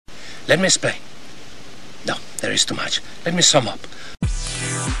Let me explain. No, there is too much. Let me sum up.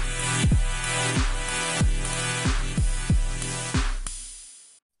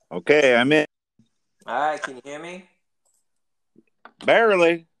 Okay, I'm in. All right, can you hear me?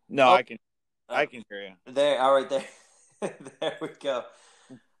 Barely. No, Oh. I can hear you. There, all right, there. There we go.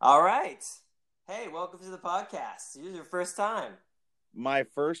 All right. Hey, welcome to the podcast. This is your first time. My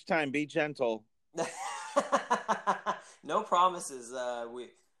first time. Be gentle. No promises. We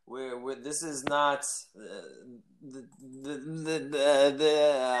this is not I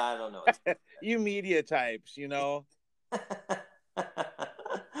don't know. You media types, you know.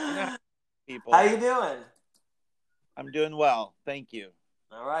 People. How you doing? I'm doing well, thank you.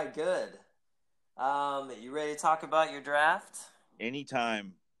 All right, good. You ready to talk about your draft?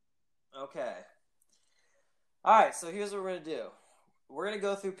 Anytime. Okay. All right, so here's what we're going to do. We're going to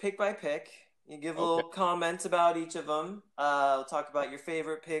go through pick by pick. You give a little comments about each of them. We'll talk about your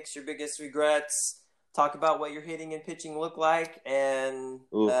favorite picks, your biggest regrets, talk about what your hitting and pitching look like, and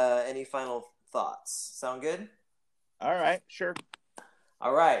any final thoughts. Sound good? All right, sure.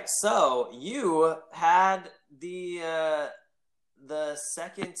 All right, so you had the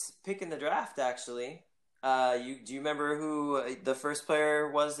second pick in the draft, actually. Do you remember who the first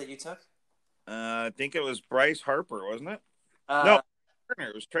player was that you took? I think it was Bryce Harper, wasn't it? No,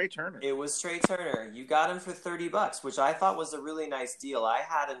 Turner. It was Trey Turner. It was Trey Turner. You got him for $30, which I thought was a really nice deal. I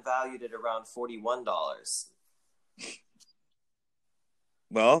had him valued at around $41.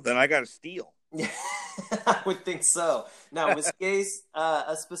 Well, then I got a steal. Yeah, I would think so. Now, was Gase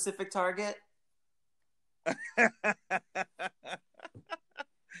a specific target?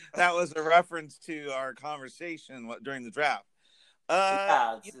 That was a reference to our conversation during the draft.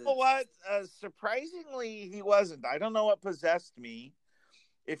 You know what? Surprisingly, he wasn't. I don't know what possessed me.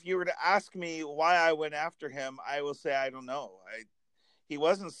 If you were to ask me why I went after him, I will say I don't know. He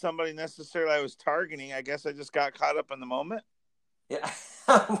wasn't somebody necessarily I was targeting. I guess I just got caught up in the moment. Yeah.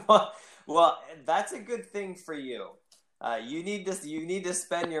 Well, that's a good thing for you. You need to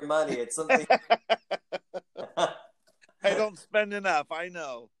spend your money. It's something. I don't spend enough. I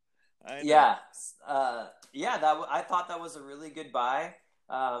know. Yeah. I thought that was a really good buy.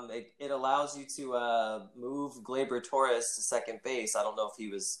 It allows you to move Gleyber Torres to second base. I don't know if he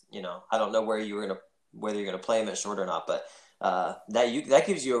was, I don't know whether you're gonna play him at short or not, but that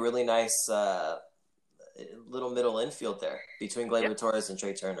gives you a really nice little middle infield there between Gleyber Torres and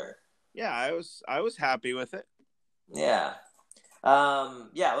Trey Turner. Yeah, I was happy with it. Yeah. It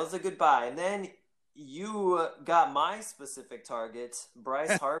was a good buy. And then you got my specific target,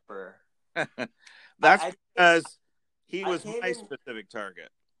 Bryce Harper. That's because he was my specific target.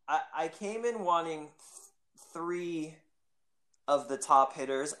 I came in wanting three of the top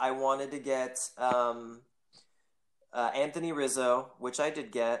hitters. I wanted to get Anthony Rizzo, which I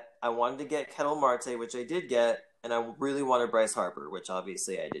did get. I wanted to get Ketel Marte, which I did get. And I really wanted Bryce Harper, which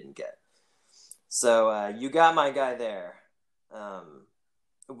obviously I didn't get. So you got my guy there.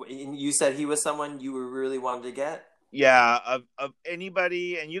 You said he was someone you really wanted to get? Yeah, of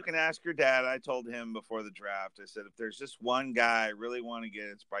anybody, and you can ask your dad. I told him before the draft, I said, if there's just one guy I really want to get,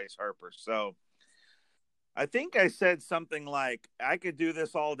 it's Bryce Harper. So I think I said something like, I could do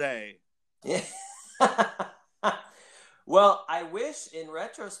this all day. Yeah. Well, I wish in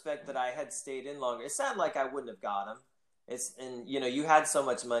retrospect that I had stayed in longer. It sounded like I wouldn't have got him. You had so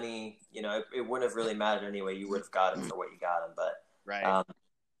much money, it wouldn't have really mattered anyway. You would have got him for what you got him, but right. I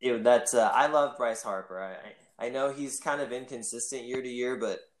love Bryce Harper. I know he's kind of inconsistent year to year,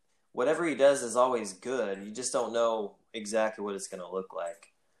 but whatever he does is always good. You just don't know exactly what it's going to look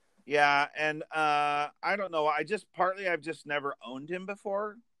like. Yeah, and I don't know. I've just never owned him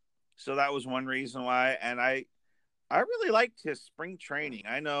before, so that was one reason why. And I really liked his spring training.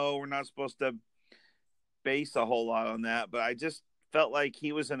 I know we're not supposed to base a whole lot on that, but I just felt like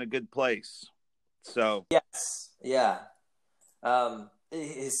he was in a good place. So yes, yeah.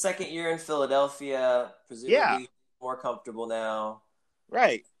 His second year in Philadelphia, presumably more comfortable now.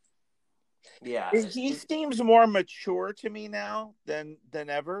 Right. Yeah. He seems more mature to me now than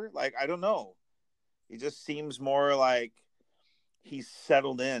ever. Like, I don't know. He just seems more like he's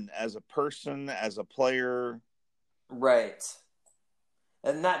settled in as a person, as a player. Right.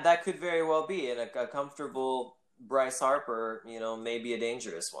 And that could very well be. And a comfortable Bryce Harper, maybe a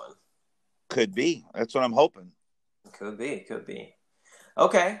dangerous one. Could be. That's what I'm hoping. Could be.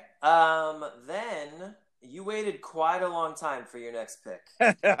 Okay. Then you waited quite a long time for your next pick.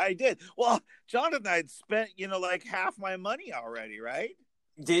 I did. Well, Jonathan, I'd spent, like half my money already, right?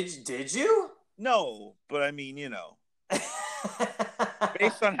 Did you? No, but I mean,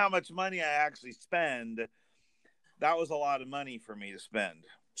 based on how much money I actually spend, that was a lot of money for me to spend.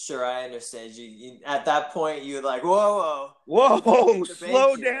 Sure, I understand. You at that point, you're like, whoa,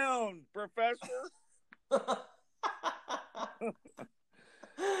 slow down, Professor.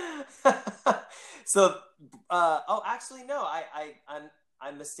 So, actually, no,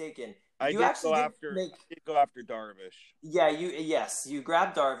 I'm mistaken. I did go after Darvish. Yeah, you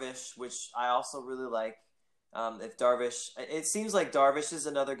grabbed Darvish, which I also really like. If Darvish, it seems like Darvish is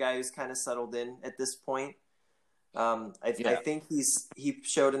another guy who's kind of settled in at this point. I think he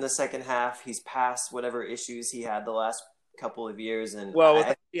showed in the second half. He's past whatever issues he had the last couple of years, and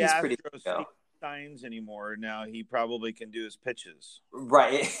he's pretty good. Signs anymore now. He probably can do his pitches.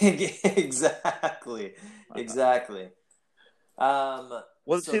 Right, exactly.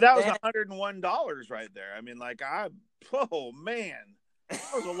 Well, see, that was $101 right there. I mean, oh man, that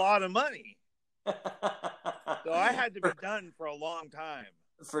was a lot of money. So I had to be done for a long time.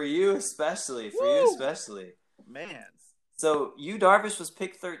 For you especially. Man. So Darvish was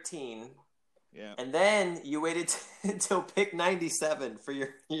pick 13. Yeah. And then you waited until pick 97 for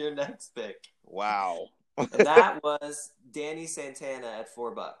your next pick. Wow. And that was Danny Santana at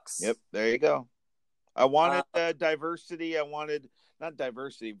 $4. Yep, there you go. I wanted diversity. I wanted not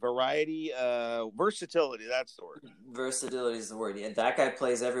diversity, variety, versatility. That's the word. Versatility is the word. And that guy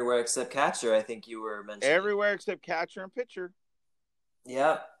plays everywhere except catcher. I think you were mentioning everywhere except catcher and pitcher.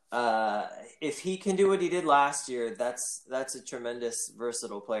 Yep. If he can do what he did last year, that's a tremendous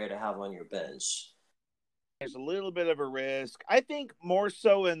versatile player to have on your bench. There's a little bit of a risk. I think more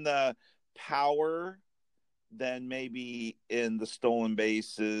so in the power than maybe in the stolen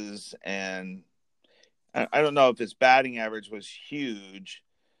bases. And I don't know if his batting average was huge,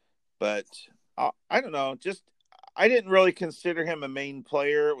 but I don't know. Just I didn't really consider him a main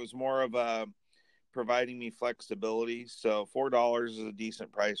player. It was more of a providing me flexibility. So $4 is a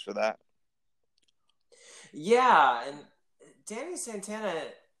decent price for that. Yeah, and Danny Santana,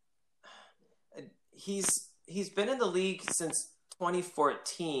 he's been in the league since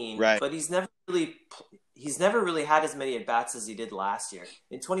 2014, right? But he's never really had as many at bats as he did last year.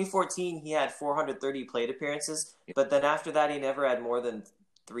 In 2014, he had 430 plate appearances, but then after that, he never had more than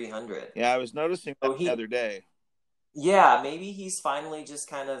 300. Yeah, I was noticing that the other day. Yeah, maybe he's finally just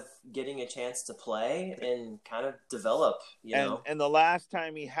kind of getting a chance to play and kind of develop, you know. And the last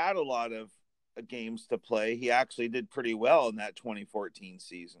time he had a lot of games to play, he actually did pretty well in that 2014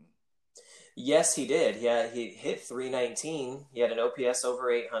 season. Yes, he did. He hit 319. He had an OPS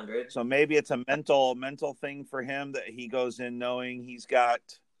over 800. So maybe it's a mental thing for him that he goes in knowing he's got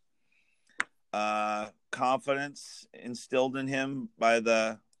confidence instilled in him by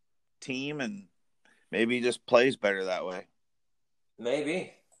the team, and maybe he just plays better that way.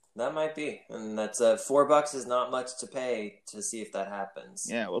 Maybe. That might be. And that's $4 is not much to pay to see if that happens.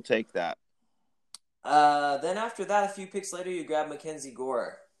 Yeah, we'll take that. Then after that, a few picks later, you grab Mackenzie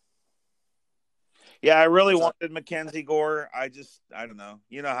Gore. Yeah, I really wanted Mackenzie Gore. I don't know.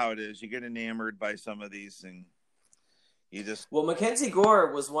 You know how it is. You get enamored by some of these, and you just... Well, Mackenzie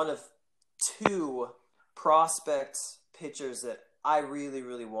Gore was one of two prospect pitchers that I really,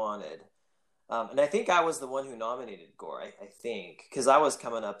 really wanted. And I think I was the one who nominated Gore, I think, because I was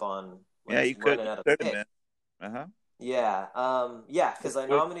coming up on running out of picks. Uh-huh. Yeah, because I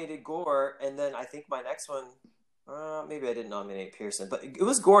nominated Gore, and then I think my next one... maybe I didn't nominate Pearson, but it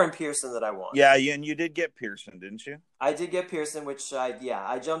was Gore and Pearson that I wanted. Yeah, and you did get Pearson, didn't you? I did get Pearson, which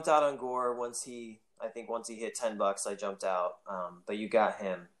I jumped out on Gore once he hit $10, I jumped out. But you got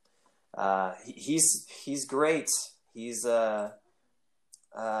him. He's great. He's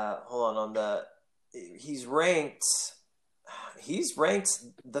he's ranked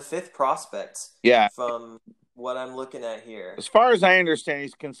the 5th prospect. Yeah. From what I'm looking at here. As far as I understand,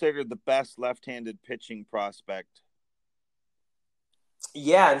 he's considered the best left-handed pitching prospect.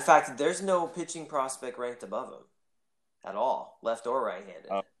 Yeah, in fact, there's no pitching prospect ranked above him at all, left or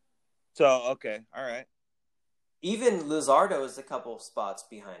right-handed. So, okay, all right. Even Luzardo is a couple spots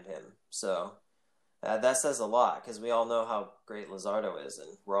behind him. So that says a lot because we all know how great Luzardo is,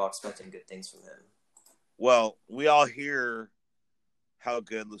 and we're all expecting good things from him. Well, we all hear how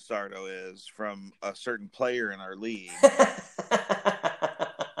good Luzardo is from a certain player in our league. I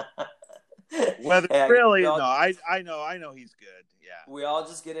know he's good. Yeah. We all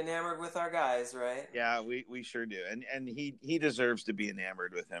just get enamored with our guys, right? Yeah, we sure do. And he deserves to be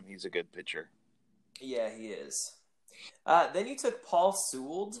enamored with him. He's a good pitcher. Yeah, he is. Then you took Paul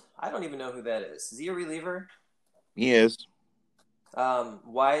Sewald. I don't even know who that is. Is he a reliever? He is.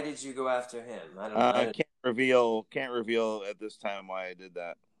 Why did you go after him? I don't know. I can't reveal at this time why I did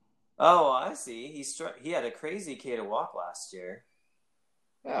that. Oh, I see. He had a crazy K to walk last year.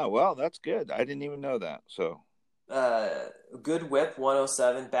 Yeah, well, that's good. I didn't even know that. So good whip,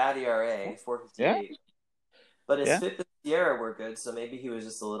 107, bad ERA, 4.58. Yeah. But his FIP and Sierra were good, so maybe he was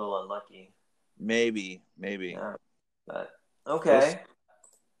just a little unlucky. Maybe. Yeah. But okay.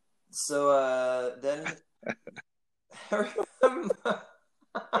 So then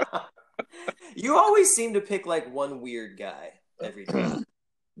you always seem to pick like one weird guy every time.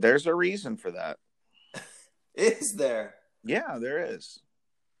 There's a reason for that. Is there? Yeah, there is.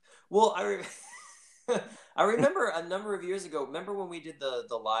 Well, I remember a number of years ago. Remember when we did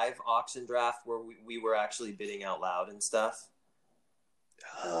the live auction draft where we were actually bidding out loud and stuff?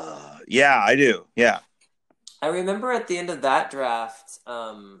 Yeah, I do. Yeah. I remember at the end of that draft,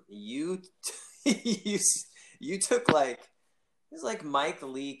 you took like it was like Mike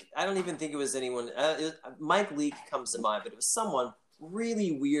Leake. I don't even think it was anyone. Mike Leake comes to mind, but it was someone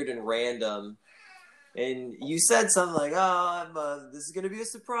really weird and random. And you said something like, "Oh, this is gonna be a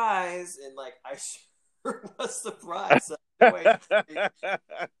surprise," and like I sure was surprised. I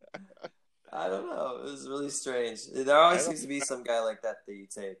don't know. It was really strange. There always seems to be some guy like that you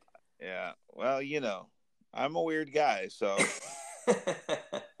take. Yeah. Well, I'm a weird guy, so.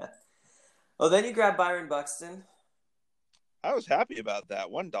 Well, then you grab Byron Buxton. I was happy about that.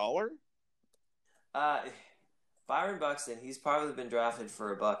 $1. Byron Buxton. He's probably been drafted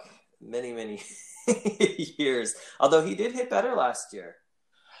for $1 many years. Although he did hit better last year.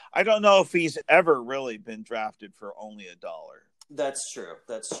 I don't know if he's ever really been drafted for only $1. That's true.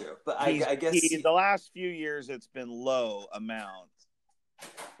 But I guess the last few years it's been low amount,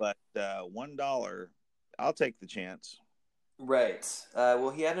 but $1, I'll take the chance. Right.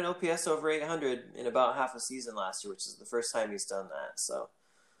 Well, he had an OPS over 800 in about half a season last year, which is the first time he's done that. So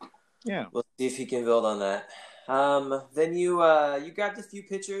yeah, we'll see if he can build on that. Then you grabbed a few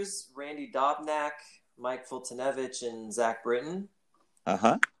pitchers: Randy Dobnak, Mike Fultonevich, and Zach Britton.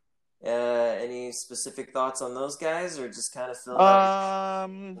 Any specific thoughts on those guys, or just kind of fill out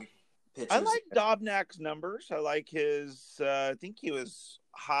pitchers? I like Dobnak's numbers. I like his. I think he was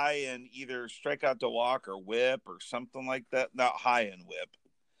high in either strikeout to walk or whip or something like that. Not high in whip,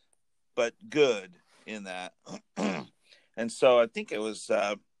 but good in that. And so I think it was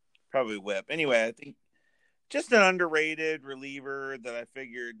probably whip. Anyway, I think just an underrated reliever that I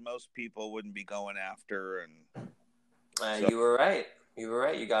figured most people wouldn't be going after. And so, you were right.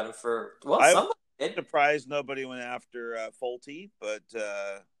 You got him for I'm surprised nobody went after Fulte, but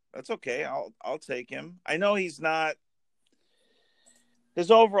that's okay. I'll take him. I know he's not. His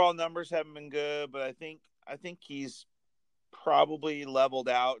overall numbers haven't been good, but I think he's probably leveled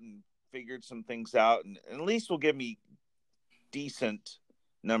out and figured some things out, and at least will give me decent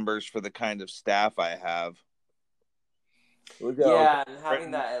numbers for the kind of staff I have. Yeah, and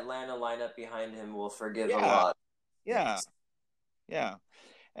having that Atlanta lineup behind him will forgive a lot. Yeah.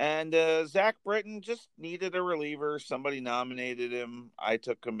 And Zach Britton just needed a reliever. Somebody nominated him. I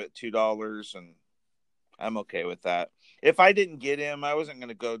took him at $2, and I'm okay with that. If I didn't get him, I wasn't going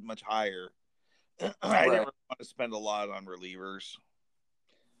to go much higher. I didn't really want to spend a lot on relievers.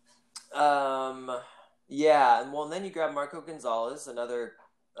 Yeah, and then you grab Marco Gonzalez, another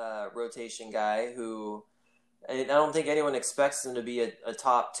rotation guy who I don't think anyone expects him to be a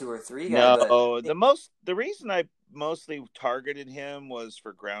top 2 or 3 guy. No, the reason I mostly targeted him was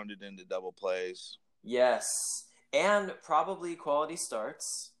for grounded into double plays. Yes, and probably quality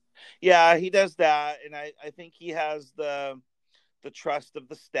starts. Yeah, he does that, and I think he has the trust of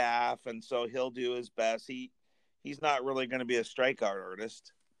the staff, and so he'll do his best. He's not really going to be a strikeout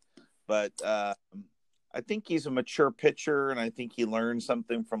artist, but I think he's a mature pitcher, and I think he learned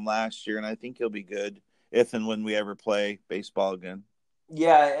something from last year, and I think he'll be good if and when we ever play baseball again.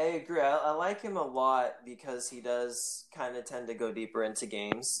 Yeah, I agree. I like him a lot because he does kind of tend to go deeper into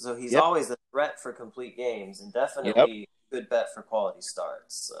games. So he's always a threat for complete games and definitely a good bet for quality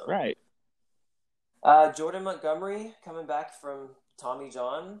starts. So. Right. Jordan Montgomery coming back from Tommy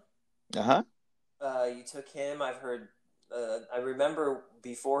John. You took him. I've heard. I remember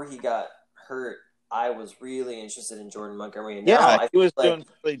before he got hurt, I was really interested in Jordan Montgomery. And now he was doing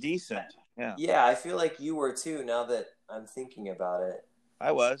really decent. Yeah, I feel like you were too. Now that I'm thinking about it.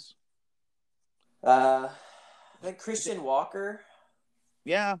 I was. Then Christian Walker.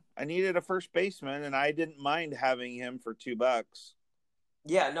 Yeah, I needed a first baseman, and I didn't mind having him for $2.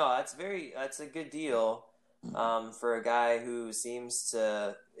 Yeah, no, that's a good deal for a guy who seems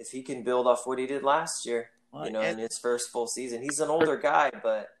to, if he can build off what he did last year, in his first full season. He's an older guy,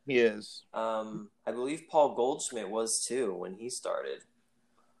 but he is. I believe Paul Goldschmidt was too when he started.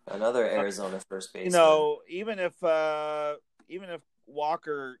 Another Arizona first baseman. Even if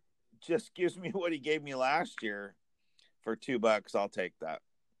Walker just gives me what he gave me last year for $2, I'll take that.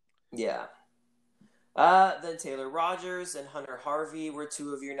 Yeah. Then Taylor Rogers and Hunter Harvey were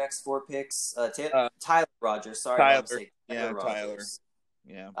two of your next 4 picks. Tyler Rogers, sorry, Tyler. Tyler Rogers.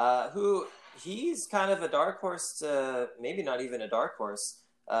 Tyler. Yeah. Who he's kind of a dark horse to maybe not even a dark horse.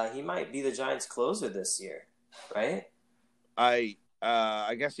 He might be the Giants' closer this year, right? I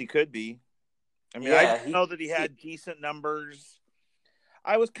guess he could be. I mean, I didn't know that he had decent numbers.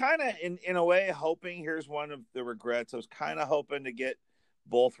 I was kind of, in a way, hoping, here's one of the regrets, I was kind of hoping to get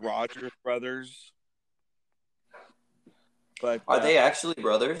both Rogers brothers. But are they actually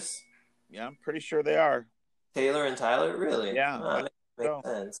brothers? Yeah, I'm pretty sure they are. Taylor and Tyler? Really? Yeah. Makes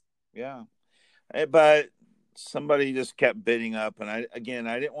sense. Yeah. But somebody just kept bidding up, and I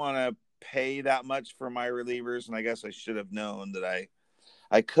didn't want to pay that much for my relievers, and I guess I should have known that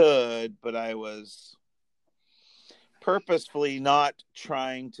I could, but I was purposefully not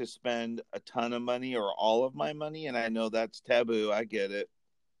trying to spend a ton of money or all of my money, and I know that's taboo. I get it.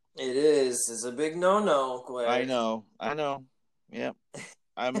 It is. It's a big no-no, Claire. I know. Yeah.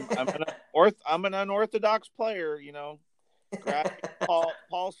 I'm an unorthodox player, you know.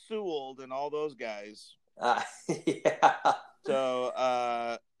 Paul Sewell and all those guys. Yeah.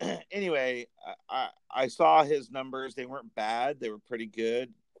 So anyway, I saw his numbers. They weren't bad. They were pretty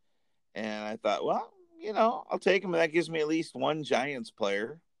good. And I thought, well, you know, I'll take him. That gives me at least one Giants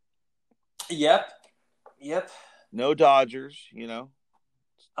player. Yep. No Dodgers, you know.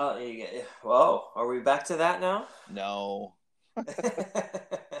 Whoa, are we back to that now? No.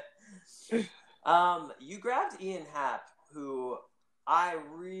 You grabbed Ian Happ, who I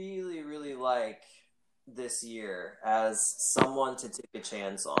really, really like this year as someone to take a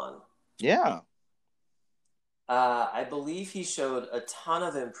chance on. Yeah. I believe he showed a ton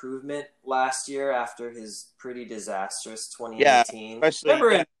of improvement last year after his pretty disastrous 2018. Yeah,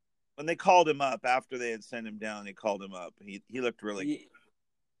 especially when they called him up after they had sent him down. They called him up. He looked really good.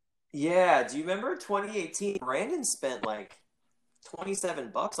 Yeah. Do you remember 2018? Brandon spent like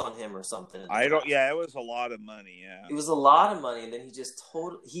 $27 on him or something. Yeah, it was a lot of money. Yeah, it was a lot of money, and then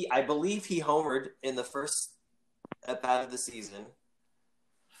I believe he homered in the first at bat of the season,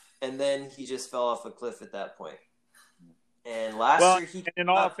 and then he just fell off a cliff at that point. And last year, in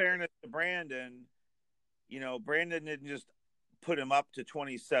all fairness to Brandon, you know, Brandon didn't just put him up to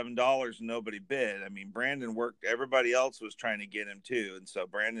 $27 and nobody bid. I mean, Brandon worked. Everybody else was trying to get him too, and so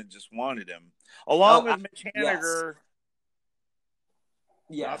Brandon just wanted him along with Mitch Haniger. Yes.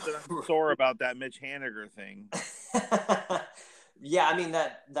 Yeah, not that I'm sore about that Mitch Haniger thing. Yeah, I mean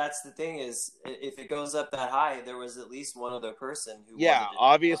that's the thing is if it goes up that high, there was at least one other person who. Yeah,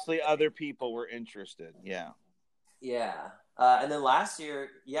 obviously other people were interested. Yeah. Yeah, and then last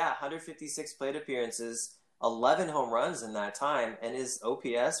year, 156 plate appearances, 11 home runs in that time, and his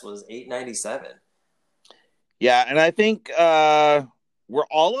OPS was 897. Yeah, and I think were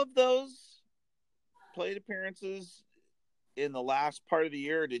all of those plate appearances in the last part of the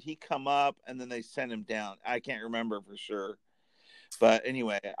year? Or did he come up and then they sent him down? I can't remember for sure. But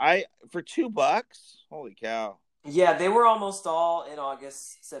anyway, for $2, holy cow. Yeah, they were almost all in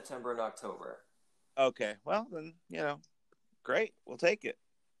August, September, and October. Okay, well then, you know, great. We'll take it.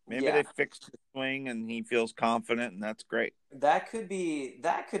 Maybe they fixed the swing and he feels confident, and that's great. That could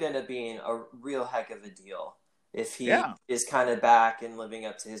end up being a real heck of a deal if he is kind of back and living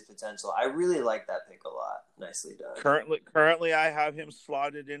up to his potential. I really like that pick a lot. Nicely done. Currently, I have him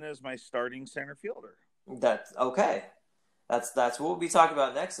slotted in as my starting center fielder. That's okay. That's what we'll be talking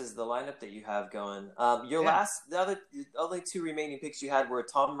about next is the lineup that you have going. The other two remaining picks you had were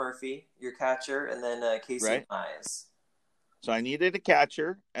Tom Murphy, your catcher, and then Casey Mize. So I needed a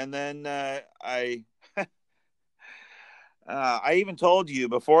catcher, and then I even told you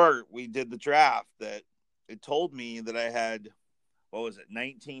before we did the draft that it told me that I had,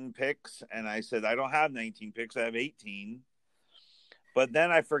 19 picks, and I said I don't have 19 picks, I have 18. But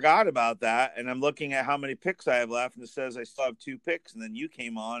then I forgot about that, and I'm looking at how many picks I have left, and it says I still have 2 picks. And then you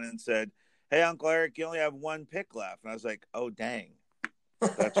came on and said, "Hey, Uncle Eric, you only have 1 pick left." And I was like, "Oh, dang,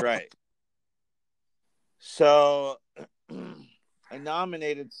 that's right." So I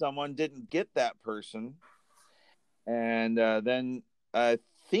nominated someone, didn't get that person, and then I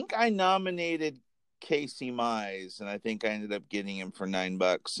think I nominated Casey Mize, and I think I ended up getting him for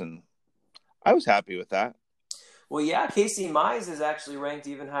 $9, and I was happy with that. Well, yeah, Casey Mize is actually ranked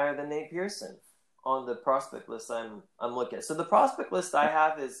even higher than Nate Pearson on the prospect list I'm looking at. So the prospect list I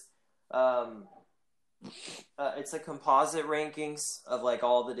have is it's a composite rankings of like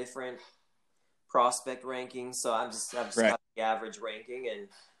all the different prospect rankings. So I'm just got the average ranking, and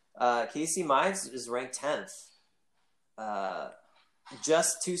Casey Mize is ranked 10th,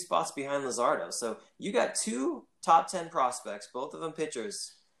 just 2 spots behind Luzardo. So you got 2 top 10 prospects, both of them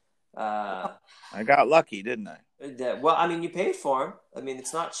pitchers, I got lucky, didn't I? Well, I mean, you paid for them. I mean,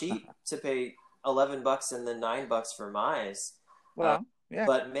 it's not cheap to pay $11 and then $9 for Mize. Well, yeah.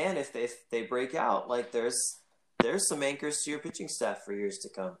 But man, if they break out, like there's some anchors to your pitching staff for years to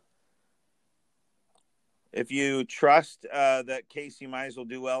come. If you trust that Casey Mize will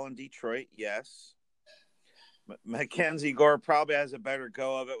do well in Detroit, yes. Mackenzie Gore probably has a better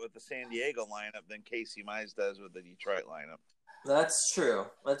go of it with the San Diego lineup than Casey Mize does with the Detroit lineup. That's true.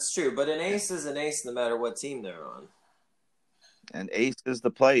 But an ace is an ace no matter what team they're on. And ace is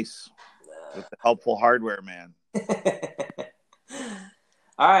the place with the helpful hardware man.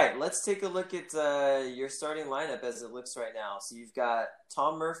 All right, let's take a look at your starting lineup as it looks right now. So you've got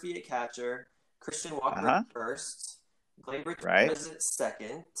Tom Murphy at catcher, Christian Walker at first, Gleyber Torres at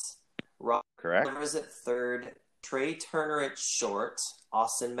second, Rob Rivers at third, Trey Turner at short,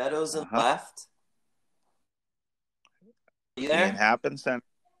 Austin Meadows at left. You there? It happens.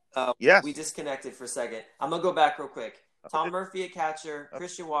 Yes. We disconnected for a second. I'm going to go back real quick. Tom Murphy at catcher,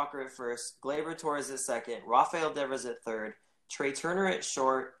 Christian Walker at first, Gleyber Torres at second, Rafael Devers at third, Trey Turner at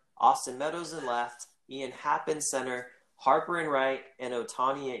short, Austin Meadows in left, Ian Happ in center, Harper in right, and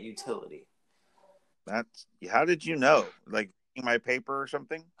Ohtani at utility. How did you know? Like my paper or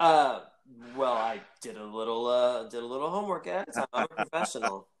something? Well, I did a little homework at it. I'm a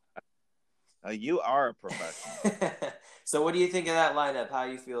professional. You are a professional. So what do you think of that lineup? How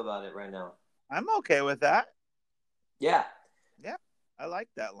do you feel about it right now? I'm okay with that. Yeah. Yeah. I like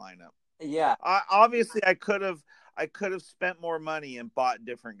that lineup. Yeah. Obviously I could have spent more money and bought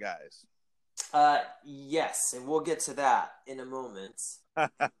different guys. Yes, and we'll get to that in a moment.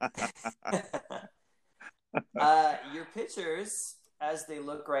 Your pitchers, as they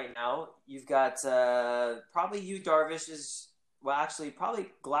look right now, you've got probably Yu Darvish is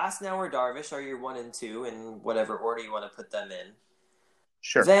probably Glasnow or Darvish are your 1 and 2 in whatever order you want to put them in.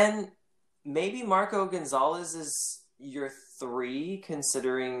 Sure. Then maybe Marco Gonzalez is your 3,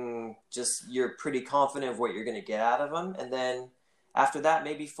 considering just you're pretty confident of what you're going to get out of him. And then after that,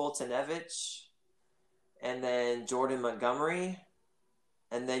 maybe Fultonevich, and then Jordan Montgomery.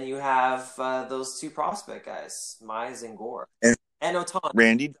 And then you have those 2 prospect guys, Mize and Gore. And Ohtani.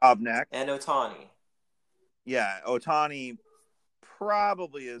 Randy Dobnak. And Ohtani. Yeah, Ohtani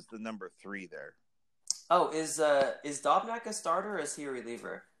probably is the number 3 there. Oh, is Dobnak a starter or is he a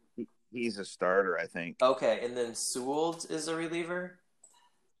reliever? He's a starter, I think. Okay, and then Sewell is a reliever?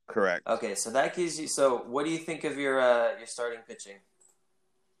 Correct. Okay, so that gives you – so what do you think of your starting pitching?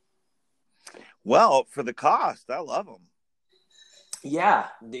 Well, for the cost, I love them. Yeah,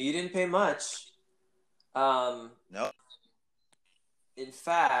 you didn't pay much. No. In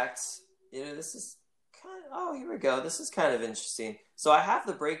fact, this is kind of – oh, here we go. This is kind of interesting. So I have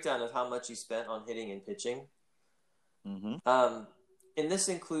the breakdown of how much you spent on hitting and pitching. Mm-hmm. And this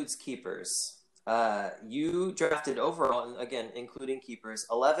includes keepers. You drafted overall, and again, including keepers,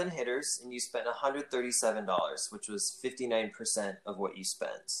 11 hitters, and you spent $137, which was 59% of what you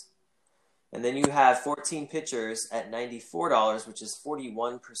spent. And then you have 14 pitchers at $94, which is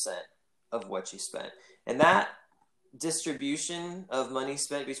 41% of what you spent. And that distribution of money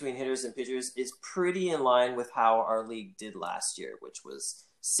spent between hitters and pitchers is pretty in line with how our league did last year, which was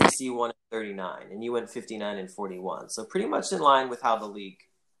 61 and 39, and you went 59 and 41. So pretty much in line with how the league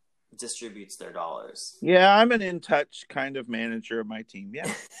distributes their dollars. Yeah, I'm an in-touch kind of manager of my team.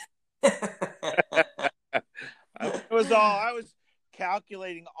 Yeah. I was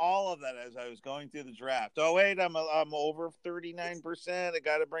calculating all of that as I was going through the draft. Oh wait, I'm over 39%. I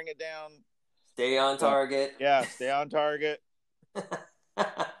got to bring it down. Stay on target. Yeah, stay on target.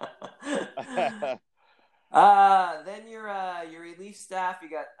 Then your relief staff, you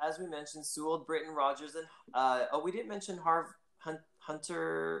got, as we mentioned, Sewell, Britton, Rogers, and we didn't mention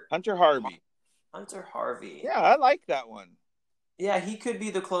Hunter Harvey. Hunter Harvey. Yeah, I like that one. Yeah, he could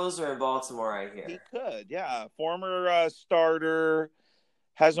be the closer in Baltimore right here. He could, yeah. Former starter,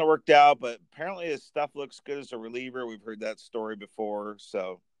 hasn't worked out, but apparently his stuff looks good as a reliever. We've heard that story before,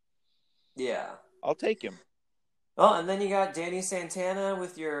 so yeah, I'll take him. Well, and then you got Danny Santana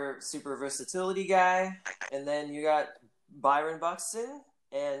with your super versatility guy. And then you got Byron Buxton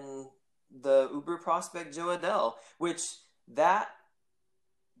and the Uber prospect Joe Adell, which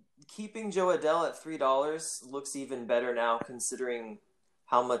keeping Joe Adell at $3 looks even better now considering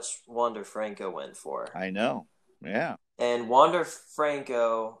how much Wander Franco went for. I know. Yeah. And Wander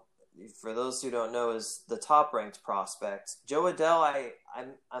Franco, for those who don't know, is the top ranked prospect. Joe Adell,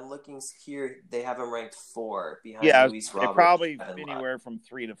 I'm looking here. They have him ranked 4 behind Luis Robert. Probably anywhere from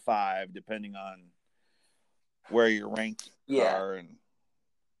 3 to 5, depending on where your ranks are.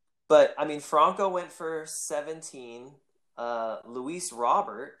 But I mean, Franco went for 17. Luis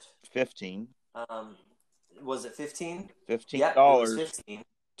Robert. 15. Was it 15? $15. Yep, it was 15.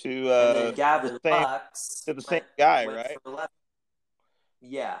 To and then Gavin Lux to the same guy, right?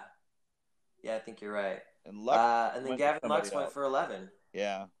 Yeah, I think you're right. And Lux and then Gavin Lux went for 11.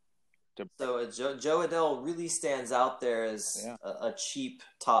 Yeah. So Joe Adell really stands out there as a cheap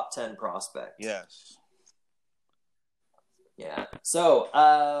top 10 prospect. Yes. Yeah.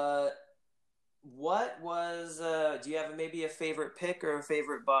 So, what was? Do you have maybe a favorite pick or a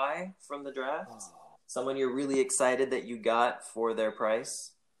favorite buy from the draft? Someone you're really excited that you got for their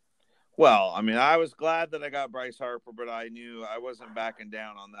price? Well, I mean, I was glad that I got Bryce Harper, but I knew I wasn't backing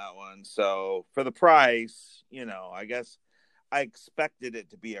down on that one. So for the price, I guess I expected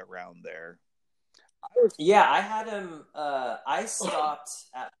it to be around there. I had him. I stopped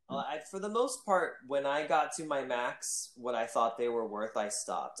at for the most part when I got to my max, what I thought they were worth. I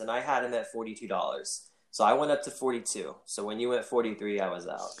stopped, and I had him at $42. So I went up to 42. So when you went 43, I was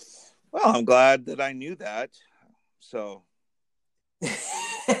out. Well, I'm glad that I knew that. So.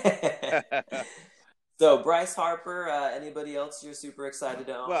 So Bryce Harper, anybody else you're super excited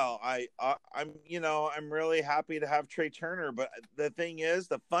to own? Well, I'm really happy to have Trey Turner, but the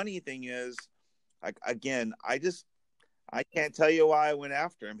funny thing is, again, I can't tell you why I went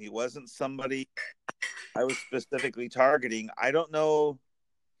after him. He wasn't somebody I was specifically targeting. I don't know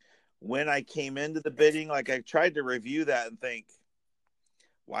when I came into the bidding. Like, I tried to review that and think,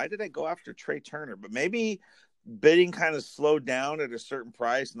 why did I go after Trey Turner? But maybe bidding kind of slowed down at a certain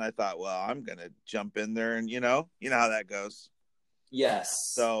price, and I thought, well, I'm gonna jump in there, and you know how that goes.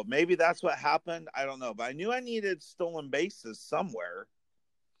 Yes. So maybe that's what happened. I don't know, but I knew I needed stolen bases somewhere,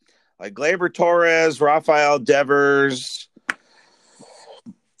 like Gleyber Torres, Rafael Devers.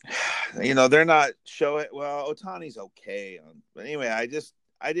 They're not showing. Well, Ohtani's okay, but anyway, I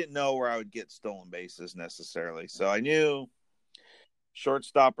didn't know where I would get stolen bases necessarily, so I knew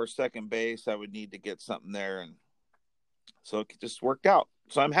shortstop or second base, I would need to get something there, and so it just worked out.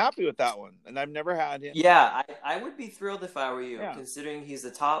 So I'm happy with that one, and I've never had him. Yeah, I would be thrilled if I were you, considering he's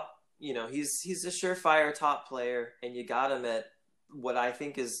the top. He's a surefire top player, and you got him at what I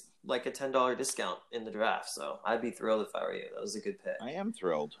think is like a $10 discount in the draft. So I'd be thrilled if I were you. That was a good pick. I am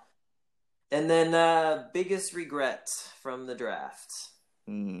thrilled. And then biggest regret from the draft.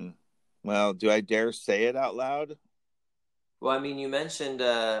 Well, do I dare say it out loud? Well, I mean, you mentioned,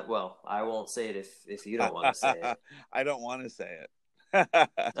 well, I won't say it if you don't want to say it. I don't want to say it.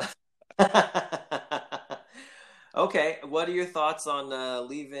 Okay. What are your thoughts on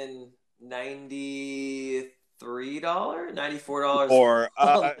leaving $93, $94? Or,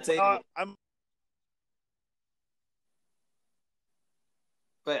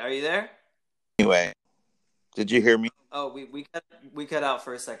 Wait, are you there? Anyway, did you hear me? Oh, we cut out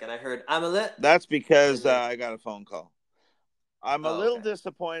for a second. I heard, I'm a lit. That's because I got a phone call. I'm a little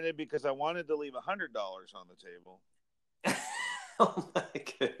disappointed because I wanted to leave $100 on the table. Oh my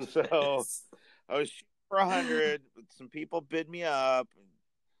goodness! So I was shooting for 100. Some people bid me up,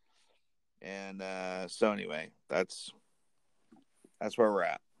 and so anyway, that's where we're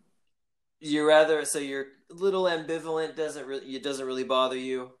at. You're a little ambivalent. Doesn't really bother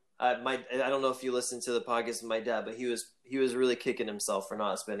you. I don't know if you listened to the podcast with my dad, but he was really kicking himself for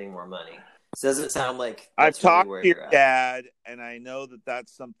not spending more money. So does it sound like I've talked to your dad, and I know that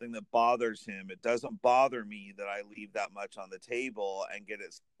that's something that bothers him. It doesn't bother me that I leave that much on the table and get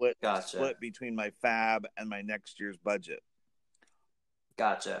it split between my fab and my next year's budget.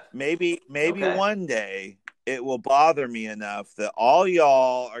 Gotcha. Maybe one day it will bother me enough that all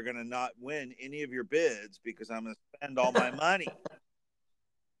y'all are going to not win any of your bids because I'm going to spend all my money.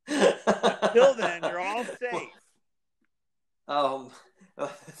 Until then, you're all safe.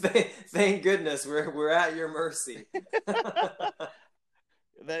 Thank goodness we're at your mercy. Then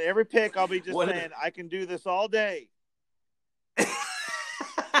every pick I'll be saying, I can do this all day.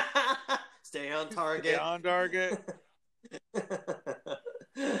 Stay on target. Stay on target.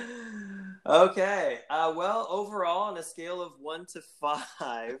 Okay. Well, overall, on a scale of 1 to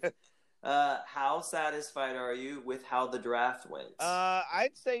 5, how satisfied are you with how the draft went?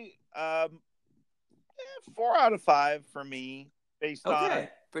 I'd say 4 out of 5 for me. Based on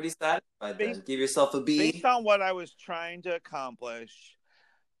pretty satisfied. Give yourself a B. Based on what I was trying to accomplish.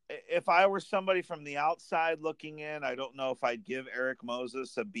 If I were somebody from the outside looking in, I don't know if I'd give Eric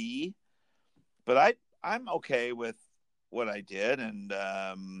Moses a B. But I'm okay with what I did and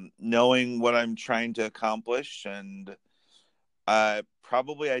knowing what I'm trying to accomplish. And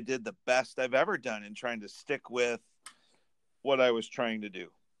probably I did the best I've ever done in trying to stick with what I was trying to do.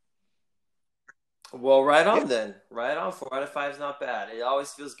 Well, right on then. Right on. 4 out of 5 is not bad. It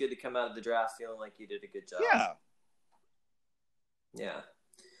always feels good to come out of the draft feeling like you did a good job. Yeah. Yeah.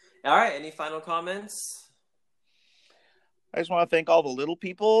 All right. Any final comments? I just want to thank all the little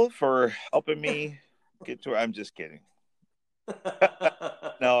people for helping me get to where I'm just kidding.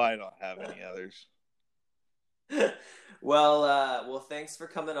 No, I don't have any others. Well, thanks for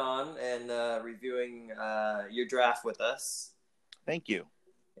coming on and reviewing your draft with us. Thank you.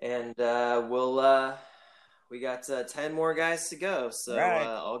 And we got 10 more guys to go, so right.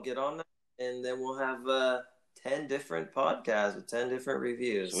 I'll get on that, and then we'll have 10 different podcasts with 10 different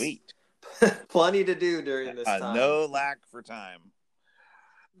reviews. Sweet. Plenty to do during this time. No lack for time.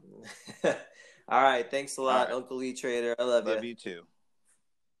 All right. Thanks a lot, Uncle E Trader. I love you. Love you too.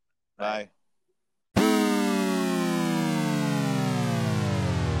 Bye.